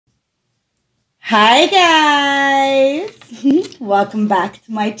Hi guys, welcome back to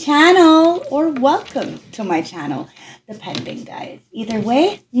my channel, or welcome to my channel, depending guys. Either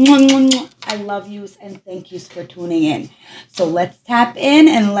way, I love yous and thank yous for tuning in. So let's tap in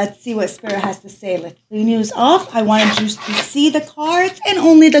and let's see what Spirit has to say. Let's clean yous off. I wanted you to see the cards and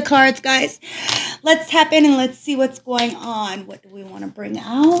only the cards, guys. Let's tap in and let's see what's going on. What do we want to bring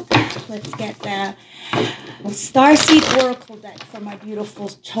out? Let's get the Starseed Oracle deck for my beautiful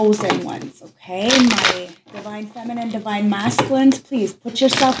chosen ones, okay? My Divine Feminine, Divine Masculines, please put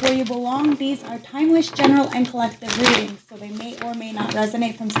yourself where you belong. These are timeless, general, and collective readings, so they may or may not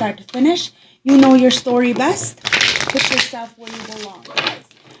resonate from start to finish. You know your story best. Put yourself where you belong, guys.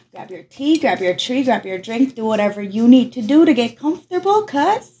 Grab your tea, grab your tree, grab your drink, do whatever you need to do to get comfortable,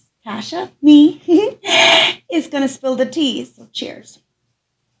 because Tasha, me, is going to spill the tea, so cheers.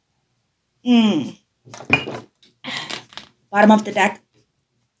 Bottom of the deck,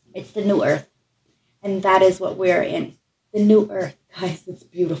 it's the new earth. And that is what we're in. The new earth, guys, it's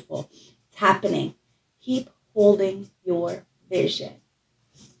beautiful. It's happening. Keep holding your vision.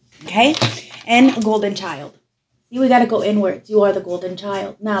 Okay? And a golden child. See, we got to go inwards. You are the golden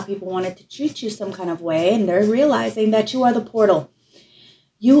child. Now, people wanted to treat you some kind of way, and they're realizing that you are the portal.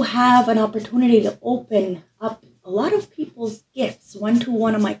 You have an opportunity to open up a lot of people's gifts.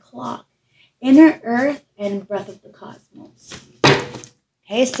 121 on my clock. Inner earth and breath of the cosmos.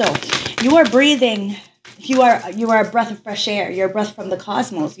 Okay, so you are breathing. You are a breath of fresh air. You're a breath from the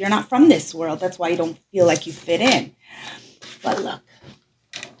cosmos. You're not from this world. That's why you don't feel like you fit in. But look,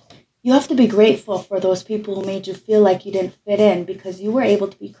 you have to be grateful for those people who made you feel like you didn't fit in, because you were able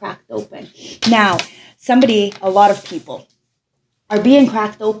to be cracked open. Now, a lot of people are being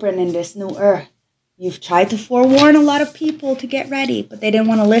cracked open in this new earth. You've tried to forewarn a lot of people to get ready, but they didn't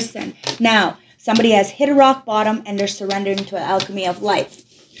want to listen. Now, somebody has hit a rock bottom and they're surrendering to an alchemy of life.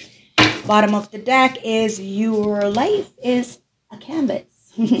 Bottom of the deck is your life is a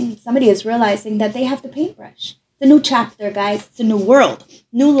canvas. Somebody is realizing that they have the paintbrush. It's a new chapter, guys. It's a new world,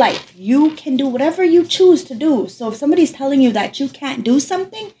 new life. You can do whatever you choose to do. So if somebody's telling you that you can't do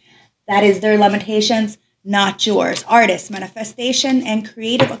something, that is their limitations, not yours. Artist, manifestation, and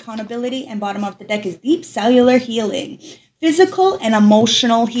creative accountability. And bottom of the deck is deep cellular healing, physical and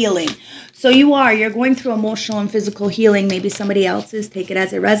emotional healing. So you're going through emotional and physical healing. Maybe somebody else's. Take it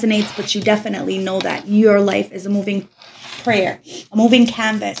as it resonates, but you definitely know that your life is a moving prayer, a moving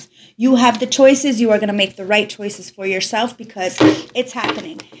canvas. You have the choices. You are going to make the right choices for yourself, because it's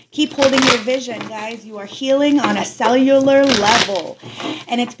happening. Keep holding your vision, guys. You are healing on a cellular level.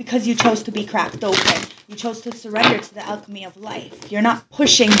 And it's because you chose to be cracked open. You chose to surrender to the alchemy of life. You're not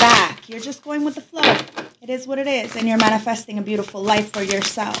pushing back. You're just going with the flow. It is what it is. And you're manifesting a beautiful life for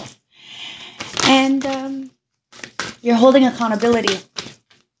yourself. And you're holding accountability.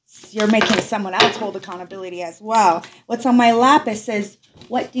 You're making someone else hold accountability as well. What's on my lap? It says,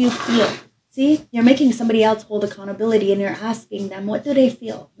 what do you feel? See, you're making somebody else hold accountability, and you're asking them, what do they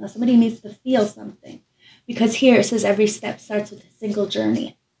feel? Now, somebody needs to feel something, because here it says every step starts with a single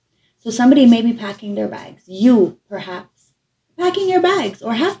journey. So somebody may be packing their bags. You, perhaps, packing your bags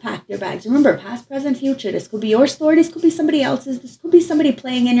or have packed your bags. Remember, past, present, future. This could be your story. This could be somebody else's. This could be somebody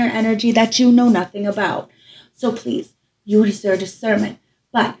playing in your energy that you know nothing about. So please, use your discernment.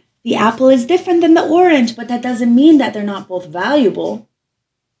 But the apple is different than the orange, but that doesn't mean that they're not both valuable.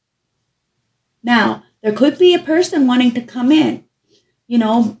 Now, there could be a person wanting to come in,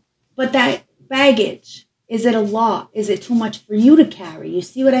 but that baggage, is it a lot? Is it too much for you to carry? You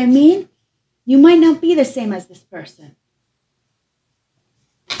see what I mean? You might not be the same as this person.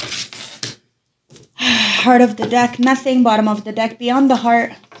 Heart of the deck, nothing. Bottom of the deck, beyond the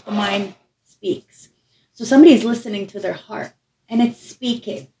heart, the mind speaks. So somebody is listening to their heart, and it's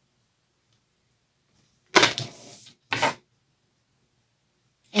speaking.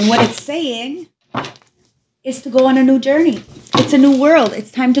 And what it's saying is to go on a new journey. It's a new world.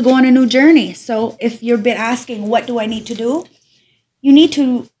 It's time to go on a new journey. So if you've been asking, what do I need to do? You need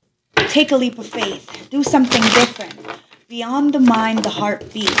to take a leap of faith. Do something different. Beyond the mind, the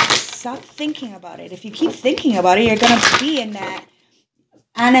heart beats. Stop thinking about it. If you keep thinking about it, you're going to be in that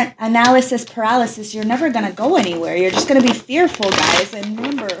analysis paralysis. You're never going to go anywhere. You're just going to be fearful, guys. And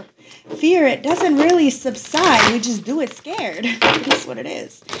remember, fear, it doesn't really subside. We just do it scared. That's what it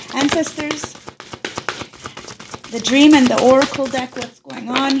is. Ancestors, the dream and the oracle deck, what's going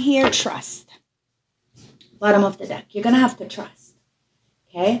on here? Trust. Bottom of the deck. You're going to have to trust.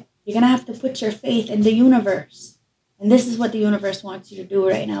 Okay? You're going to have to put your faith in the universe. And this is what the universe wants you to do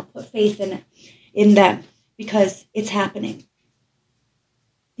right now. Put faith in them, because it's happening.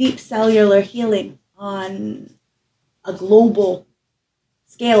 Deep cellular healing on a global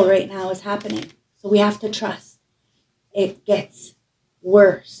scale right now is happening. So we have to trust. It gets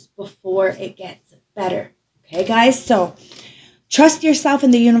worse before it gets better. Okay, guys? So trust yourself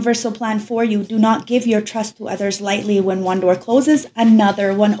in the universal plan for you. Do not give your trust to others lightly. When one door closes,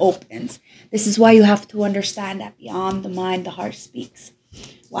 another one opens. This is why you have to understand that beyond the mind, the heart speaks.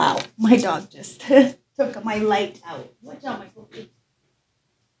 Wow, my dog just took my light out. Watch out, my cookie.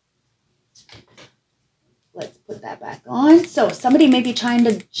 Let's put that back on. So somebody may be trying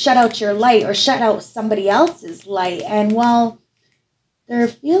to shut out your light or shut out somebody else's light. And well, they're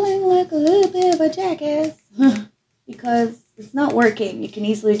feeling like a little bit of a jackass because it's not working. You can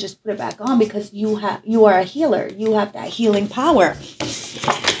easily just put it back on because you are a healer. You have that healing power.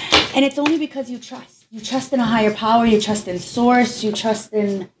 And it's only because you trust. You trust in a higher power. You trust in source. You trust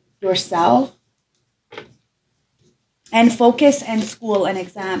in yourself. And focus and school and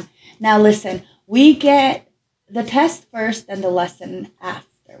exam. Now listen, we get the test first and the lesson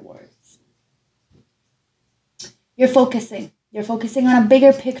afterwards. You're focusing. You're focusing on a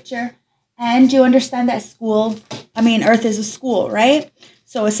bigger picture. And you understand that Earth is a school, right?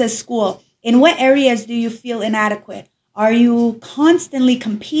 So it says school. In what areas do you feel inadequate? Are you constantly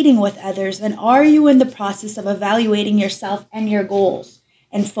competing with others? And are you in the process of evaluating yourself and your goals?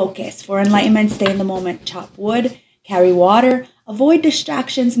 And focus. For enlightenment, stay in the moment. Chop wood, carry water, avoid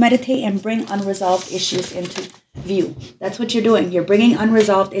distractions, meditate, and bring unresolved issues into view. That's what you're doing. You're bringing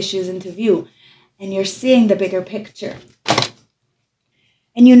unresolved issues into view. And you're seeing the bigger picture.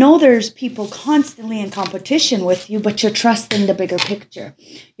 And you know there's people constantly in competition with you, but you're trusting the bigger picture.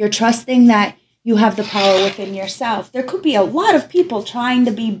 You're trusting that you have the power within yourself. There could be a lot of people trying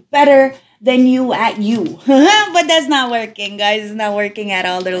to be better than you at you. But that's not working, guys. It's not working at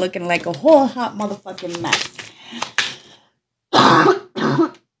all. They're looking like a whole hot motherfucking mess.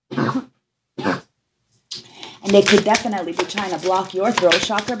 And they could definitely be trying to block your throat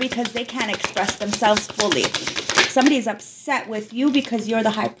chakra because they can't express themselves fully. Somebody's upset with you because you're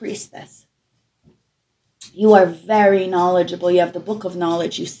the high priestess. You are very knowledgeable. You have the book of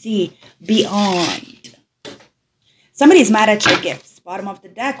knowledge. You see beyond. Somebody's mad at your gifts. Bottom of the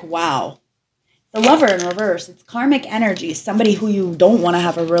deck. Wow. The lover in reverse. It's karmic energy. Somebody who you don't want to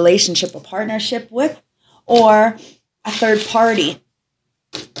have a relationship, a partnership with, or a third party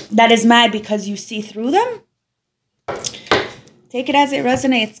that is mad because you see through them. Take it as it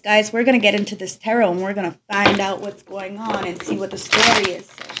resonates, guys. We're going to get into this tarot and we're going to find out what's going on and see what the story is.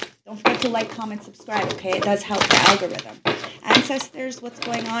 So don't forget to like, comment, subscribe, okay? It does help the algorithm. Ancestors, what's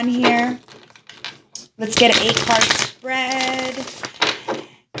going on here? Let's get an 8-card spread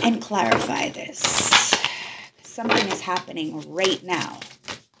and clarify this. Something is happening right now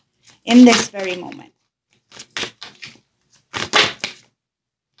in this very moment.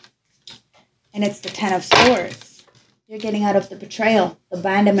 And it's the 10 of Swords. You're getting out of the betrayal,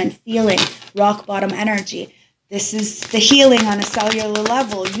 abandonment feeling, rock bottom energy. This is the healing on a cellular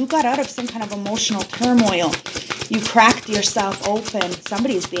level. You got out of some kind of emotional turmoil. You cracked yourself open.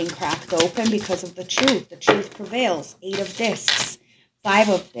 Somebody's being cracked open because of the truth. The truth prevails. 8 of discs, 5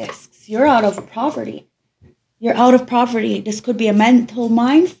 of discs. You're out of poverty. You're out of poverty. This could be a mental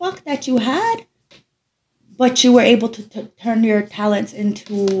mind fuck that you had, but you were able to turn your talents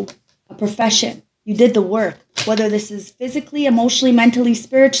into a profession. You did the work. Whether this is physically, emotionally, mentally,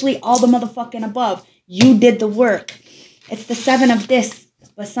 spiritually, all the motherfucking above. You did the work. It's the 7 of discs,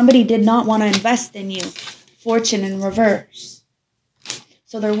 but somebody did not want to invest in you. Fortune in reverse.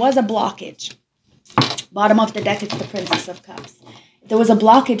 So there was a blockage. Bottom of the deck, it's the Princess of Cups. There was a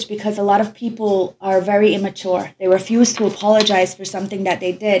blockage because a lot of people are very immature. They refuse to apologize for something that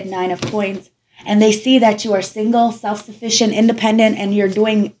they did. 9 of Coins. And they see that you are single, self-sufficient, independent, and you're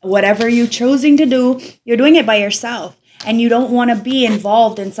doing whatever you're choosing to do. You're doing it by yourself. And you don't want to be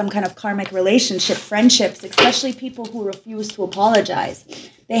involved in some kind of karmic relationship, friendships, especially people who refuse to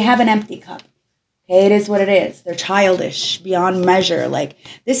apologize. They have an empty cup. Okay, it is what it is. They're childish beyond measure. Like,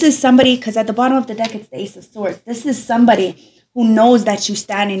 this is somebody, because at the bottom of the deck, it's the Ace of Swords. This is somebody who knows that you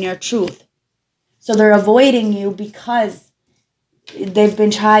stand in your truth. So they're avoiding you because they've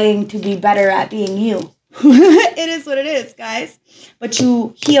been trying to be better at being you. It is what it is, guys. But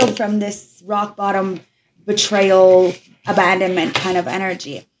you healed from this rock bottom betrayal, abandonment kind of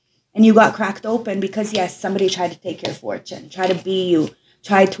energy. And you got cracked open because, yes, somebody tried to take your fortune, try to be you,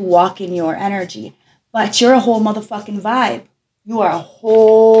 try to walk in your energy. But you're a whole motherfucking vibe. You are a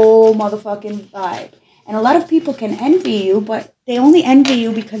whole motherfucking vibe. And a lot of people can envy you, but they only envy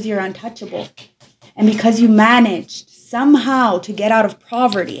you because you're untouchable. And because you managed somehow to get out of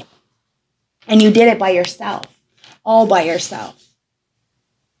poverty. And you did it by yourself. All by yourself.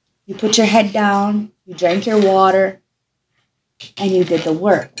 You put your head down. You drank your water. And you did the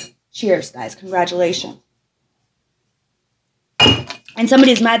work. Cheers, guys. Congratulations. And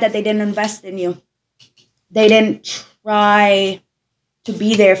somebody's mad that they didn't invest in you. They didn't try to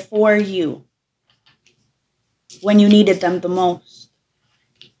be there for you when you needed them the most.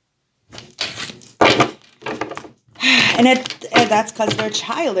 And that's because they're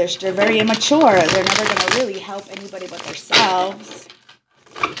childish. They're very immature. They're never going to really help anybody but themselves.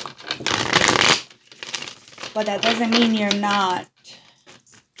 But that doesn't mean you're not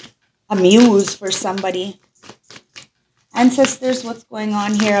a muse for somebody. Ancestors, what's going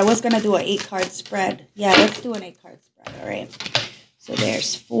on here? I was going to do an 8-card spread. Yeah, let's do an 8-card spread. All right. So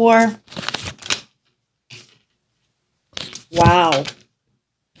there's 4. Wow.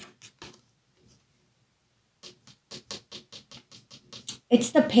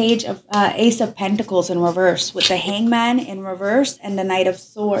 It's the page of Ace of Pentacles in reverse with the Hangman in reverse and the Knight of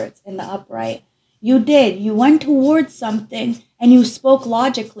Swords in the upright. You did. You went towards something and you spoke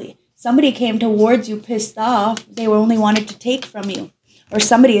logically. Somebody came towards you pissed off. They only wanted to take from you. Or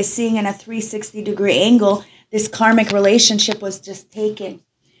somebody is seeing in a 360-degree angle, this karmic relationship was just taken.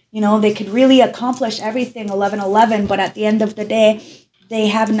 You know, they could really accomplish everything, 11-11, but at the end of the day, they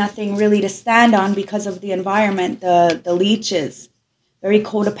have nothing really to stand on because of the environment, the leeches. Very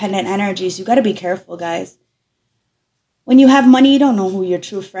codependent energies. You got to be careful, guys. When you have money, you don't know who your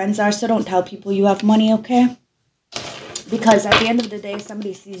true friends are, so don't tell people you have money, okay? Because at the end of the day,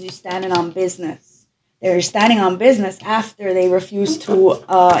 somebody sees you standing on business. They're standing on business after they refuse to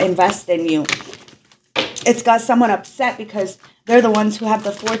invest in you. It's got someone upset because they're the ones who have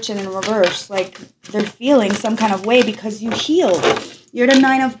the fortune in reverse. Like, they're feeling some kind of way because you healed. You're the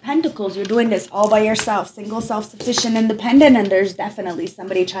 9 of Pentacles. You're doing this all by yourself. Single, self-sufficient, independent. And there's definitely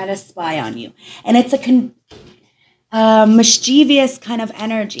somebody trying to spy on you. And it's a mischievous kind of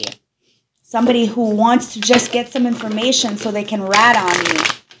energy. Somebody who wants to just get some information so they can rat on you.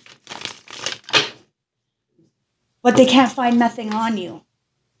 But they can't find nothing on you.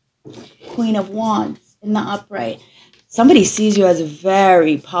 Queen of Wands in the upright. Somebody sees you as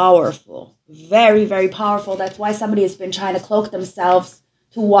very powerful. Very, very powerful. That's why somebody has been trying to cloak themselves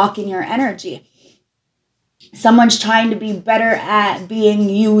to walk in your energy. Someone's trying to be better at being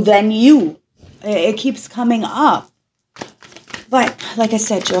you than you. It keeps coming up. But, like I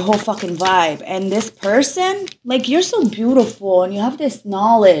said, your whole fucking vibe. And this person, like, you're so beautiful and you have this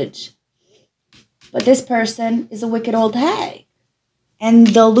knowledge. But this person is a wicked old hag. And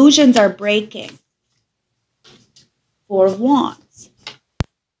the illusions are breaking. 4 of Wands.